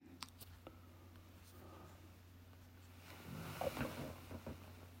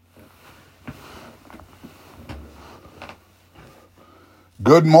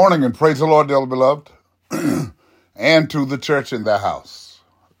Good morning and praise the Lord, dearly beloved, and to the church in the house.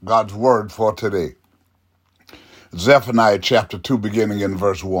 God's word for today. Zephaniah chapter 2, beginning in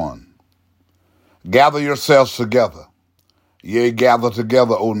verse 1. Gather yourselves together, yea, gather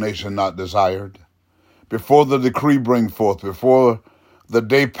together, O nation not desired, before the decree bring forth, before the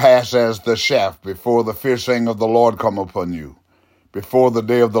day pass as the shaft, before the fierce anger of the Lord come upon you, before the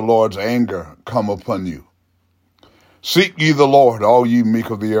day of the Lord's anger come upon you. Seek ye the Lord, all ye meek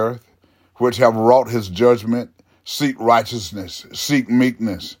of the earth, which have wrought his judgment. Seek righteousness, seek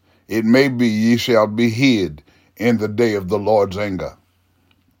meekness. It may be ye shall be hid in the day of the Lord's anger.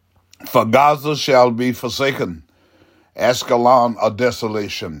 For Gaza shall be forsaken, Askelon a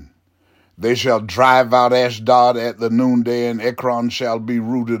desolation. They shall drive out Ashdod at the noonday, and Ekron shall be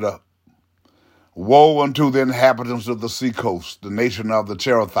rooted up. Woe unto the inhabitants of the seacoast, the nation of the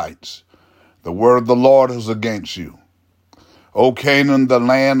Cherethites. The word of the Lord is against you. O Canaan, the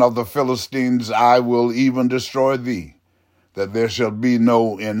land of the Philistines, I will even destroy thee, that there shall be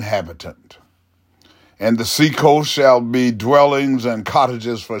no inhabitant. And the seacoast shall be dwellings and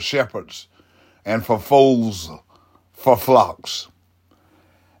cottages for shepherds, and for folds for flocks.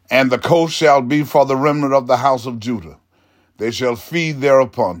 And the coast shall be for the remnant of the house of Judah. They shall feed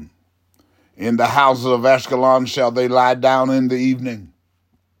thereupon. In the houses of Ashkelon shall they lie down in the evening.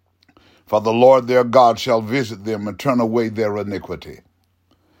 For the Lord their God shall visit them and turn away their iniquity.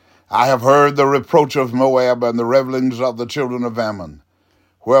 I have heard the reproach of Moab and the revilings of the children of Ammon,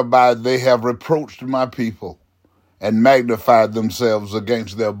 whereby they have reproached my people and magnified themselves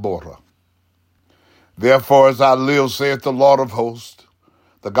against their border. Therefore, as I live, saith the Lord of hosts,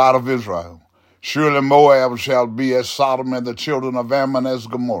 the God of Israel, surely Moab shall be as Sodom, and the children of Ammon as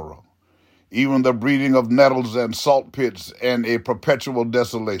Gomorrah, even the breeding of nettles and salt pits, and a perpetual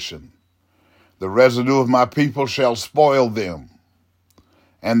desolation. The residue of my people shall spoil them,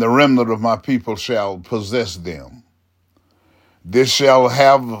 and the remnant of my people shall possess them. This shall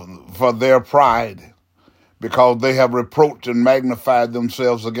have for their pride, because they have reproached and magnified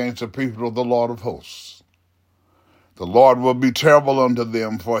themselves against the people of the Lord of hosts. The Lord will be terrible unto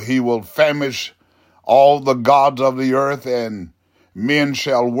them, for he will famish all the gods of the earth, and men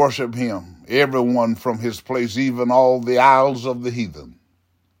shall worship him, everyone from his place, even all the isles of the heathen.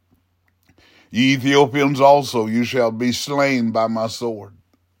 Ye Ethiopians also, you shall be slain by my sword.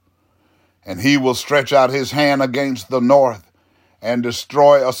 And he will stretch out his hand against the north and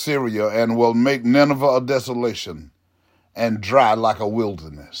destroy Assyria, and will make Nineveh a desolation and dry like a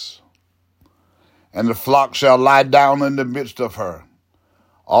wilderness. And the flock shall lie down in the midst of her.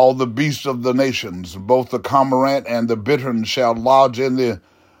 All the beasts of the nations, both the cormorant and the bittern, shall lodge in the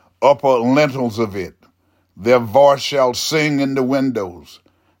upper lintels of it. Their voice shall sing in the windows.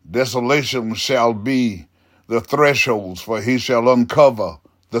 Desolation shall be the thresholds, for he shall uncover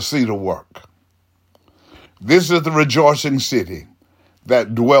the cedar work. This is the rejoicing city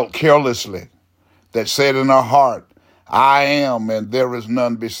that dwelt carelessly, that said in her heart, I am, and there is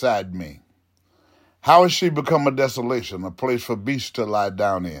none beside me. How has she become a desolation, a place for beasts to lie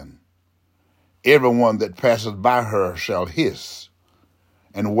down in? Everyone that passes by her shall hiss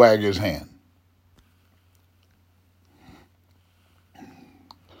and wag his hand.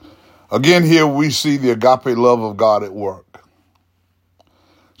 Again, here we see the agape love of God at work.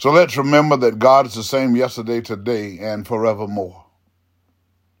 So let's remember that God is the same yesterday, today, and forevermore.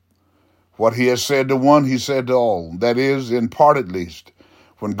 What he has said to one, he said to all. That is, in part at least,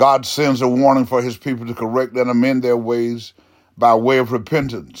 when God sends a warning for his people to correct and amend their ways by way of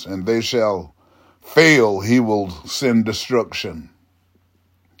repentance, and they shall fail, he will send destruction.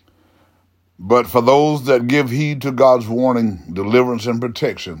 But for those that give heed to God's warning, deliverance and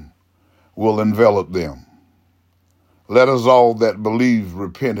protection will envelop them. Let us all that believe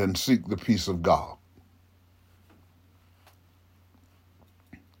repent and seek the peace of God.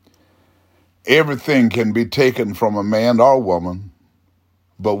 Everything can be taken from a man or woman,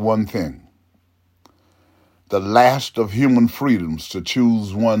 but one thing: the last of human freedoms to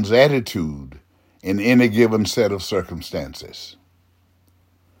choose one's attitude in any given set of circumstances,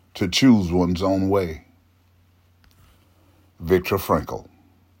 to choose one's own way. Viktor Frankl.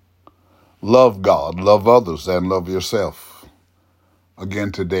 Love God, love others, and love yourself.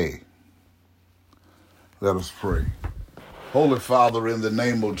 Again today, let us pray. Holy Father, in the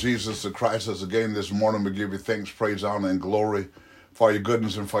name of Jesus the Christ, as again this morning we give you thanks, praise, honor, and glory for your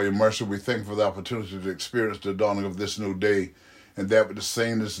goodness and for your mercy. We thank you for the opportunity to experience the dawning of this new day, and that with the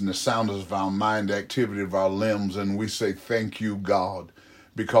sameness and the soundness of our mind, the activity of our limbs. And we say thank you, God,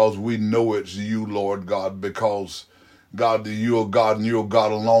 because we know it's you, Lord God, because God, that you are God and you are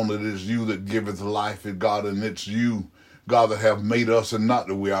God alone. It is you that giveth life, God, and it's you, God, that have made us and not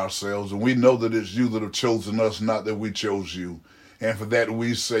that we ourselves. And we know that it's you that have chosen us, not that we chose you. And for that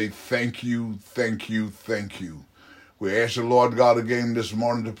we say thank you, thank you, thank you. We ask you, Lord God, again this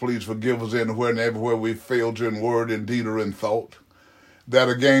morning to please forgive us anywhere and everywhere we failed you in word, in deed, or in thought. That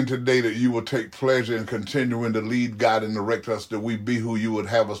again today that you will take pleasure in continuing to lead, guide, and direct us that we be who you would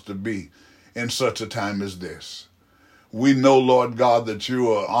have us to be in such a time as this. We know, Lord God, that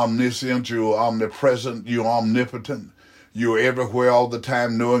you are omniscient, you are omnipresent, you are omnipotent. You're everywhere all the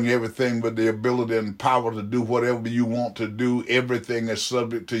time, knowing everything with the ability and power to do whatever you want to do. Everything is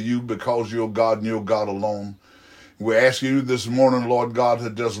subject to you because you're God and you're God alone. We're asking you this morning, Lord God, to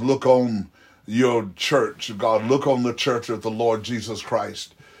just look on your church. God, look on the church of the Lord Jesus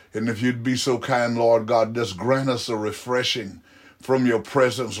Christ. And if you'd be so kind, Lord God, just grant us a refreshing from your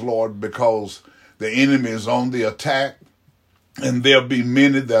presence, Lord, because the enemy is on the attack. And there'll be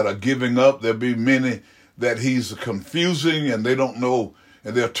many that are giving up. There'll be many that he's confusing and they don't know,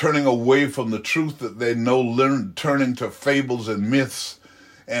 and they're turning away from the truth that they know, turning to fables and myths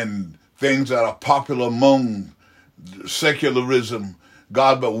and things that are popular among secularism,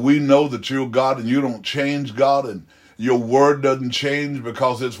 God. But we know that you're God and you don't change, God, and your word doesn't change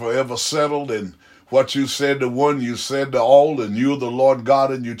because it's forever settled. And what you said to one, you said to all, and you're the Lord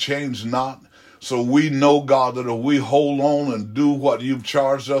God and you change not. So we know, God, that if we hold on and do what you've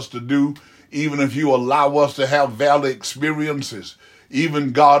charged us to do, even if you allow us to have valley experiences,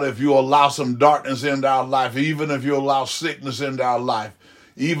 even, God, if you allow some darkness into our life, even if you allow sickness into our life,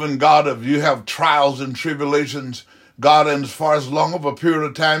 even, God, if you have trials and tribulations, God, and as far as long of a period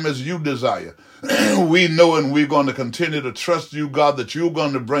of time as you desire, we know and we're going to continue to trust you, God, that you're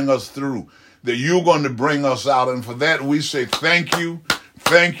going to bring us through, that you're going to bring us out. And for that, we say thank you,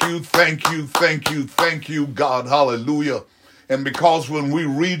 thank you, thank you, thank you, thank you, God. Hallelujah. And because when we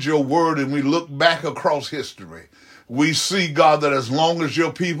read your word and we look back across history, we see, God, that as long as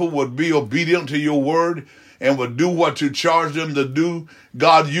your people would be obedient to your word and would do what you charged them to do,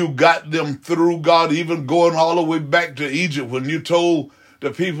 God, you got them through, God, even going all the way back to Egypt when you told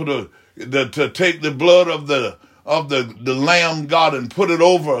the people to take the blood of the lamb, God, and put it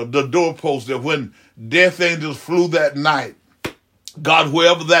over the doorpost, that when death angels flew that night, God,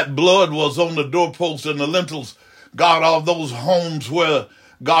 wherever that blood was on the doorpost and the lintels, God, all those homes where,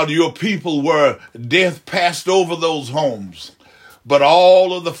 God, your people were, death passed over those homes. But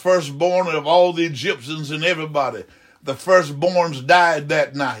all of the firstborn of all the Egyptians and everybody, the firstborns died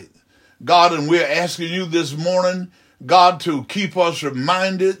that night. God, and we're asking you this morning, God, to keep us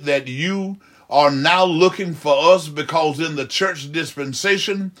reminded that you are now looking for us, because in the church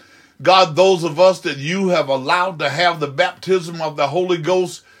dispensation, God, those of us that you have allowed to have the baptism of the Holy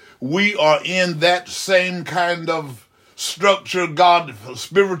Ghost, we are in that same kind of structure, God,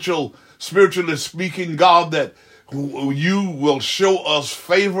 spiritually speaking, God, that you will show us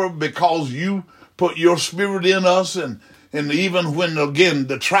favor because you put your spirit in us. And even when, again,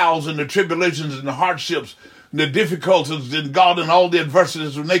 the trials and the tribulations and the hardships, the difficulties, and God, and all the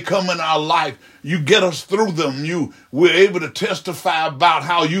adversities, when they come in our life, you get us through them. We're able to testify about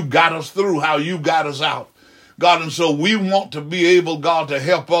how you got us through, how you got us out. God, and so we want to be able, God, to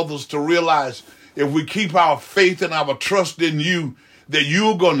help others to realize, if we keep our faith and our trust in you, that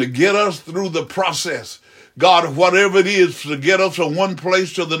you're going to get us through the process. God, whatever it is to get us from one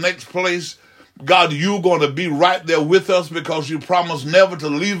place to the next place, God, you're going to be right there with us, because you promised never to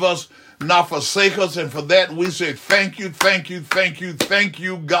leave us, not forsake us. And for that, we say thank you, thank you, thank you, thank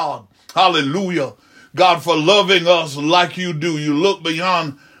you, God. Hallelujah. God, for loving us like you do. You look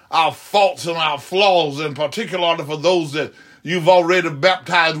beyond our faults and our flaws, and particularly for those that you've already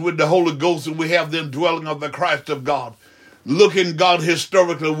baptized with the Holy Ghost, and we have the indwelling of the Christ of God. Looking, God,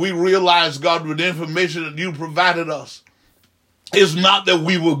 historically, we realize, God, with the information that you provided us, it's not that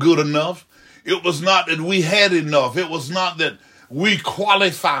we were good enough. It was not that we had enough. It was not that we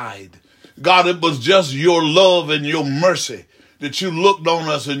qualified. God, it was just your love and your mercy that you looked on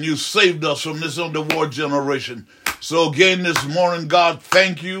us and you saved us from this underworld generation. So again this morning, God,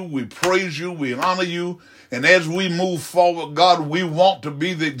 thank you. We praise you. We honor you. And as we move forward, God, we want to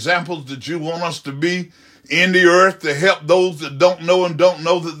be the examples that you want us to be in the earth, to help those that don't know and don't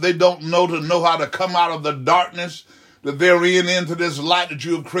know that they don't know, to know how to come out of the darkness that they're in into this light that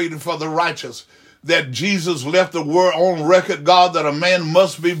you have created for the righteous. That Jesus left the word on record, God, that a man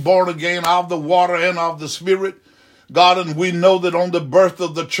must be born again of the water and of the Spirit. God, and we know that on the birth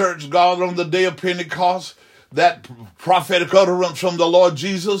of the church, God, on the day of Pentecost, that prophetic utterance from the Lord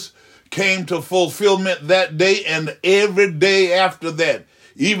Jesus came to fulfillment that day, and every day after that,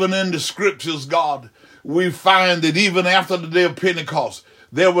 even in the scriptures, God, we find that even after the day of Pentecost,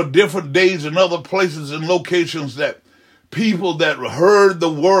 there were different days and other places and locations that people that heard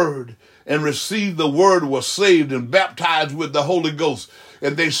the word and received the word were saved and baptized with the Holy Ghost.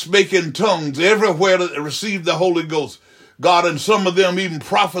 And they spake in tongues everywhere that they received the Holy Ghost. God, and some of them even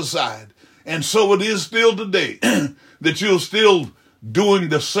prophesied. And so it is still today that you're still doing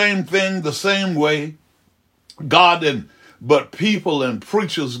the same thing the same way. God, but people and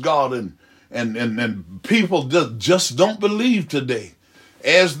preachers, God, and people just don't believe today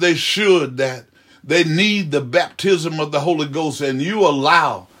as they should, that they need the baptism of the Holy Ghost. And you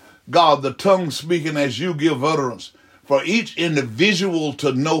allow, God, the tongue speaking as you give utterance for each individual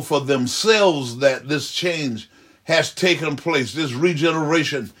to know for themselves that this change has taken place, this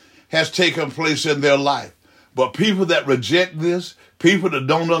regeneration has taken place in their life. But people that reject this, people that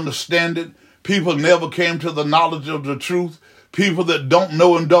don't understand it, people never came to the knowledge of the truth, people that don't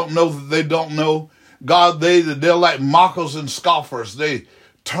know and don't know that they don't know, God, they're like mockers and scoffers. They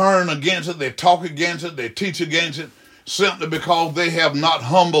turn against it, they talk against it, they teach against it, simply because they have not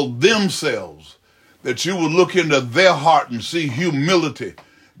humbled themselves. That you would look into their heart and see humility,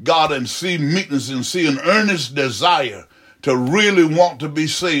 God, and see meekness and see an earnest desire to really want to be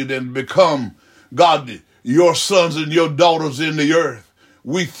saved and become, God, your sons and your daughters in the earth.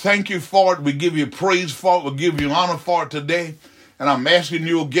 We thank you for it. We give you praise for it. We give you honor for it today. And I'm asking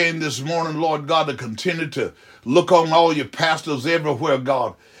you again this morning, Lord God, to continue to look on all your pastors everywhere,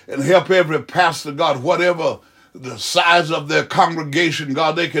 God, and help every pastor, God, whatever the size of their congregation,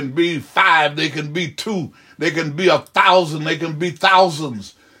 God, they can be 5, they can be 2, they can be 1,000, they can be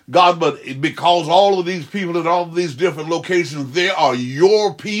thousands, God, but because all of these people at all of these different locations, they are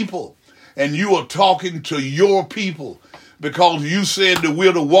your people, and you are talking to your people, because you said that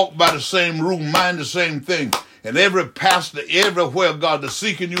we're to walk by the same rule, mind the same thing, and every pastor everywhere, God, is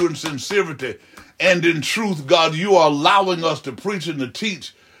seeking you in sincerity and in truth, God, you are allowing us to preach and to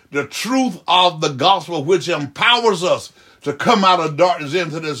teach the truth of the gospel, which empowers us to come out of darkness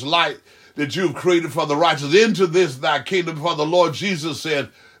into this light that you've created for the righteous, into this thy kingdom. For the Lord Jesus said,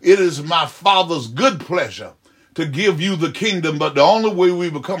 it is my Father's good pleasure to give you the kingdom, but the only way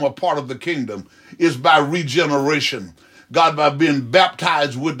we become a part of the kingdom is by regeneration. God, by being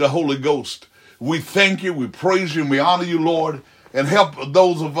baptized with the Holy Ghost. We thank you, we praise you, and we honor you, Lord, and help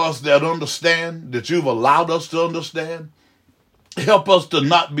those of us that understand, that you've allowed us to understand. Help us to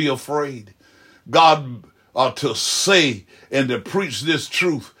not be afraid, God, to say and to preach this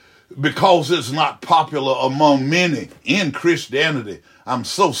truth, because it's not popular among many in Christianity. I'm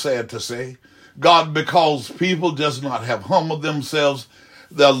so sad to say, God, because people just not have humbled themselves.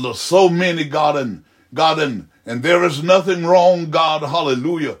 There are so many, God, and there is nothing wrong, God,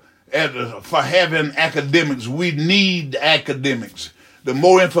 hallelujah, for having academics. We need academics. The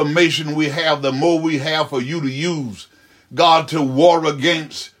more information we have, the more we have for you to use, God, to war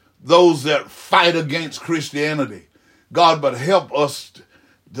against those that fight against Christianity. God, but help us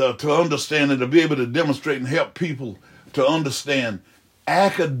to understand and to be able to demonstrate and help people to understand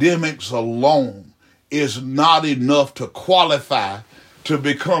academics alone is not enough to qualify to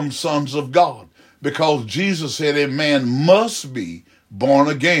become sons of God. Because Jesus said a man must be born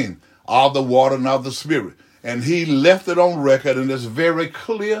again of the water and of the Spirit. And he left it on record, and it's very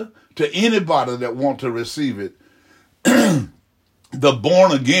clear to anybody that want to receive it. The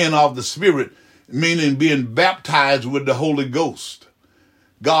born again of the Spirit, meaning being baptized with the Holy Ghost.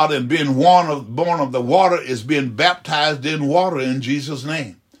 God, and being born of the water is being baptized in water in Jesus'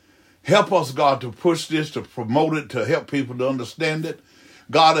 name. Help us, God, to push this, to promote it, to help people to understand it.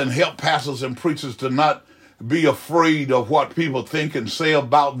 God, and help pastors and preachers to not be afraid of what people think and say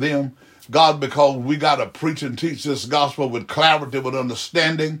about them. God, because we got to preach and teach this gospel with clarity, with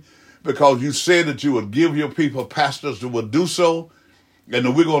understanding, because you said that you would give your people pastors that would do so, and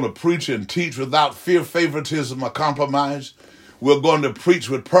that we're going to preach and teach without fear, favoritism, or compromise. We're going to preach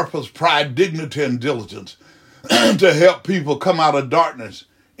with purpose, pride, dignity, and diligence to help people come out of darkness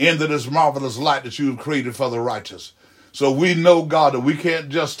into this marvelous light that you've created for the righteous. So we know, God, that we can't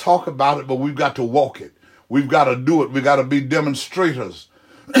just talk about it, but we've got to walk it. We've got to do it. We've got to be demonstrators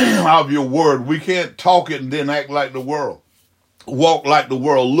of your word. We can't talk it and then act like the world, walk like the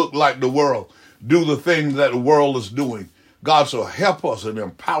world, look like the world, do the things that the world is doing. God, so help us and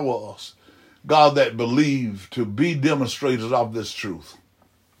empower us, God, that believe, to be demonstrators of this truth.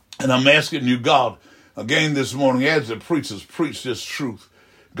 And I'm asking you, God, again this morning, as the preachers preach this truth,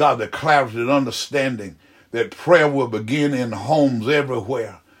 God, the clarity and understanding, that prayer will begin in homes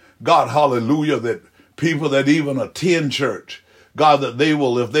everywhere. God, hallelujah, that people that even attend church, God, that they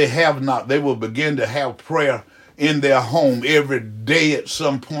will, if they have not, they will begin to have prayer in their home every day at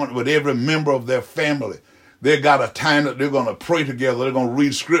some point with every member of their family. They got a time that they're going to pray together. They're going to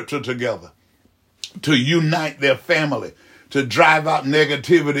read scripture together. to unite their family, to drive out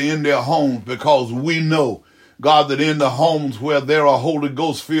negativity in their homes, because we know, God, that in the homes where there are Holy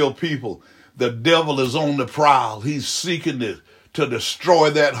Ghost-filled people, the devil is on the prowl. He's seeking to destroy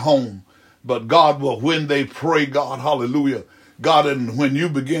that home. But God, when they pray, God, hallelujah, God, and when you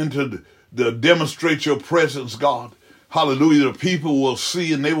begin to demonstrate your presence, God, hallelujah, the people will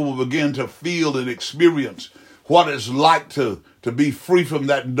see and they will begin to feel and experience what it's like to be free from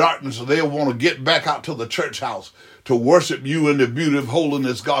that darkness. So they'll want to get back out to the church house to worship you in the beauty of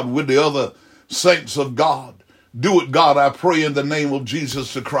holiness, God, with the other saints of God. Do it, God, I pray in the name of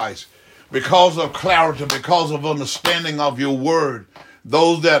Jesus the Christ. Because of clarity, because of understanding of your word,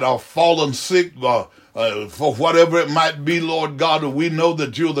 those that are fallen sick, for whatever it might be, Lord God, we know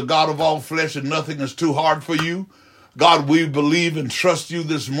that you're the God of all flesh and nothing is too hard for you. God, we believe and trust you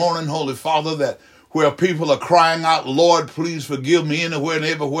this morning, Holy Father, that where people are crying out, Lord, please forgive me anywhere and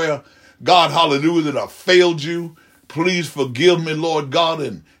everywhere, God, hallelujah, that I failed you. Please forgive me, Lord God,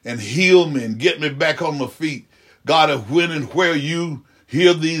 and heal me and get me back on my feet. God, if when and where you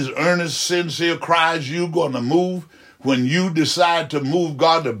hear these earnest, sincere cries, you're going to move. When you decide to move,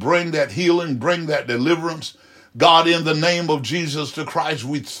 God, to bring that healing, bring that deliverance, God, in the name of Jesus the Christ,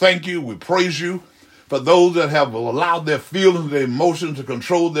 we thank you, we praise you for those that have allowed their feelings, their emotions to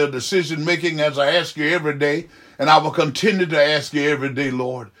control their decision-making, as I ask you every day, and I will continue to ask you every day,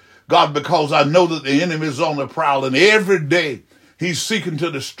 Lord. God, because I know that the enemy is on the prowl, and every day he's seeking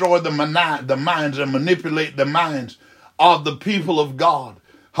to destroy the minds and manipulate the minds of the people of God.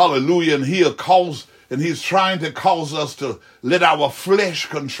 Hallelujah. And he's trying to cause us to let our flesh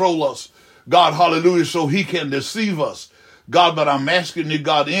control us. God, hallelujah, so he can deceive us. God, but I'm asking you,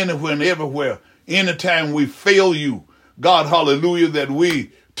 God, anywhere and everywhere, anytime we fail you, God, hallelujah, that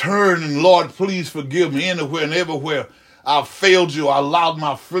we turn and Lord, please forgive me anywhere and everywhere I failed you. I allowed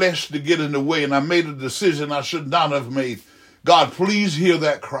my flesh to get in the way and I made a decision I should not have made. God, please hear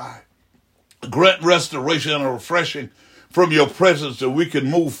that cry. Grant restoration and refreshing from your presence that we can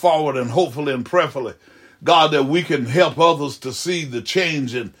move forward and hopefully and prayerfully, God, that we can help others to see the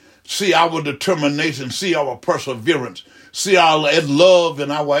change and see our determination, see our perseverance, see our love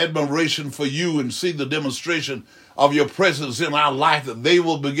and our admiration for you, and see the demonstration of your presence in our life, that they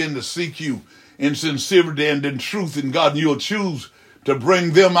will begin to seek you in sincerity and in truth. And God, you'll choose to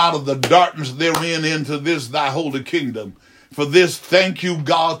bring them out of the darkness they're in into this thy holy kingdom. For this, thank you,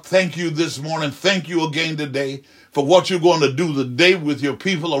 God. Thank you this morning. Thank you again today for what you're going to do today with your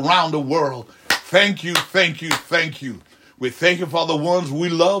people around the world. Thank you, thank you, thank you. We thank you for the ones we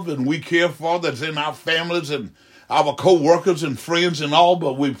love and we care for that's in our families and our co-workers and friends and all,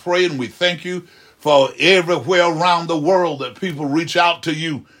 but we pray and we thank you for everywhere around the world that people reach out to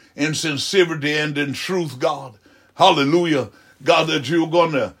you in sincerity and in truth, God. Hallelujah. God, that you're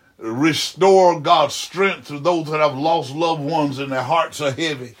going to restore, God's strength to those that have lost loved ones and their hearts are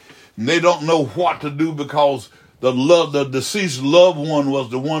heavy and they don't know what to do because the deceased loved one was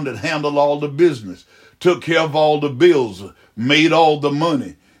the one that handled all the business, took care of all the bills, made all the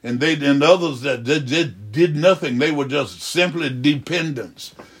money. And others that did nothing. They were just simply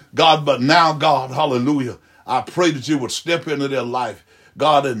dependents. God, but now, God, hallelujah, I pray that you would step into their life,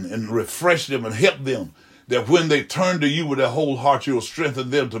 God, and refresh them and help them, that when they turn to you with their whole heart, you'll strengthen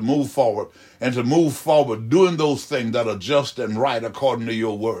them to move forward and to move forward doing those things that are just and right according to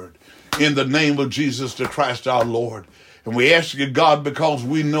your word. In the name of Jesus the Christ our Lord. And we ask you, God, because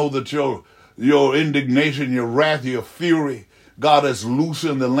we know that your indignation, your wrath, your fury, God, has loose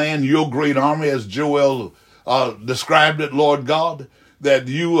in the land, your great army, as Joel described it, Lord God, that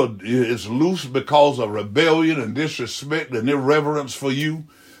is loose because of rebellion and disrespect and irreverence for you.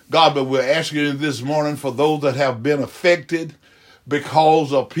 God, but we're asking you this morning for those that have been affected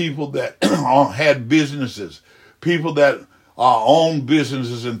because of people that had businesses, people that own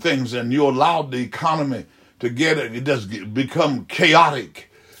businesses and things, and you allowed the economy to it just become chaotic.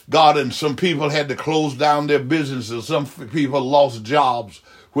 God, and some people had to close down their businesses. Some people lost jobs,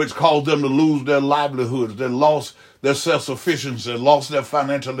 which caused them to lose their livelihoods. They lost their self-sufficiency, lost their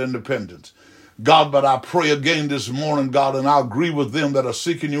financial independence. God, but I pray again this morning, God, and I agree with them that are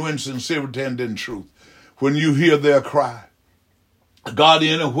seeking you in sincerity and in truth. When you hear their cry, God,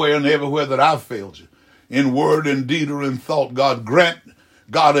 anywhere and everywhere that I've failed you, in word, in deed, or in thought, God, grant,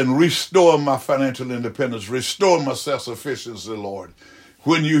 God, and restore my financial independence, restore my self-sufficiency, Lord.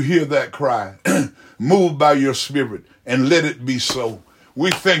 When you hear that cry, move by your spirit and let it be so.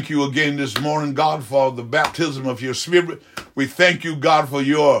 We thank you again this morning, God, for the baptism of your spirit. We thank you, God, for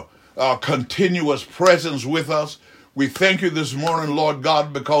your continuous presence with us. We thank you this morning, Lord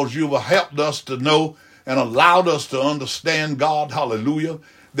God, because you have helped us to know and allowed us to understand, God, hallelujah,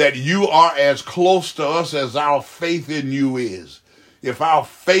 that you are as close to us as our faith in you is. If our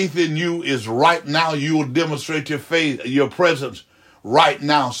faith in you is right now, you will demonstrate your faith, your presence right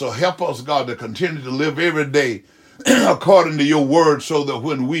now. So help us, God, to continue to live every day according to your word, so that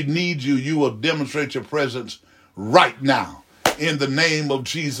when we need you, you will demonstrate your presence right now. In the name of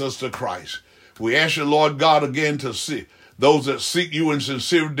Jesus the Christ. We ask you, Lord God, again to see those that seek you in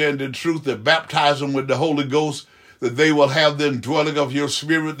sincerity and in truth, that baptize them with the Holy Ghost, that they will have the indwelling of your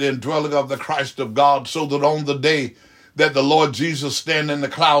spirit, the indwelling of the Christ of God, so that on the day that the Lord Jesus stand in the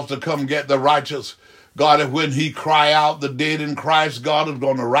clouds to come get the righteous, God, that when he cry out, the dead in Christ, God, is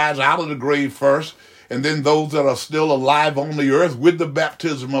going to rise out of the grave first, and then those that are still alive on the earth with the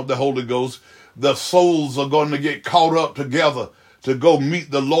baptism of the Holy Ghost, the souls are going to get caught up together to go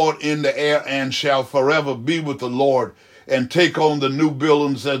meet the Lord in the air and shall forever be with the Lord and take on the new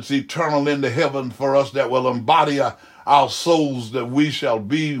buildings that's eternal in the heaven for us, that will embody our souls, that we shall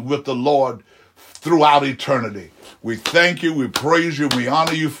be with the Lord throughout eternity. We thank you, we praise you, we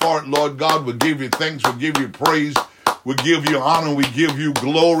honor you for it, Lord God. We give you thanks, we give you praise, we give you honor, we give you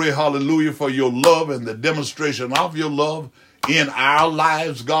glory, hallelujah, for your love and the demonstration of your love in our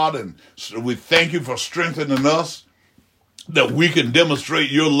lives, God. And so we thank you for strengthening us, that we can demonstrate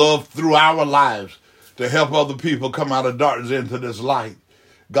your love through our lives to help other people come out of darkness into this light,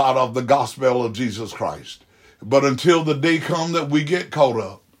 God, of the gospel of Jesus Christ. But until the day comes that we get caught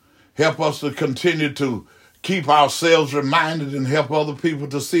up, help us to continue to keep ourselves reminded and help other people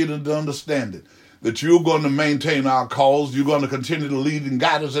to see it and to understand it, that you're going to maintain our cause. You're going to continue to lead and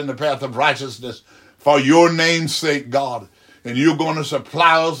guide us in the path of righteousness for your name's sake, God. And you're going to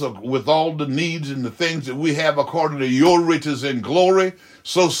supply us with all the needs and the things that we have according to your riches and glory.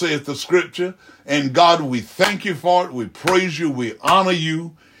 So saith the scripture. And God, we thank you for it. We praise you. We honor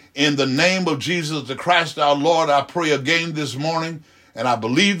you. In the name of Jesus the Christ, our Lord, I pray again this morning. And I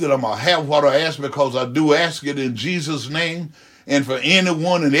believe that I'm going to have what I ask, because I do ask it in Jesus' name. And for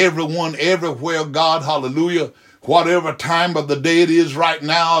anyone and everyone everywhere, God, hallelujah, whatever time of the day it is right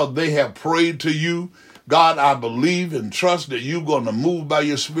now, they have prayed to you. God, I believe and trust that you're going to move by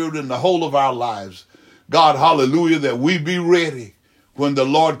your spirit in the whole of our lives. God, hallelujah, that we be ready when the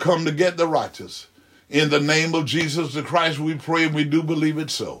Lord come to get the righteous. In the name of Jesus the Christ, we pray and we do believe it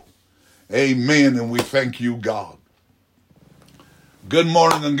so. Amen, and we thank you, God. Good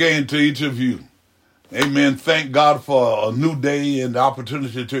morning again to each of you. Amen. Thank God for a new day and the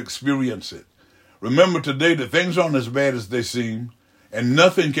opportunity to experience it. Remember today that things aren't as bad as they seem. And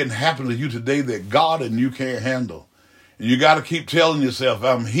nothing can happen to you today that God and you can't handle. And you got to keep telling yourself,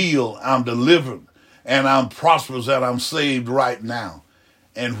 I'm healed, I'm delivered, and I'm prosperous, and I'm saved right now.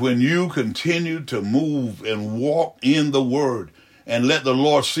 And when you continue to move and walk in the word and let the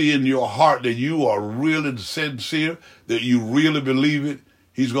Lord see in your heart that you are really sincere, that you really believe it,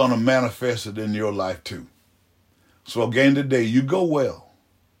 he's going to manifest it in your life too. So again today, you go well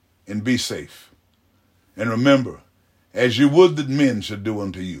and be safe. And remember, as you would that men should do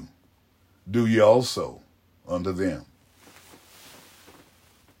unto you, do ye also unto them.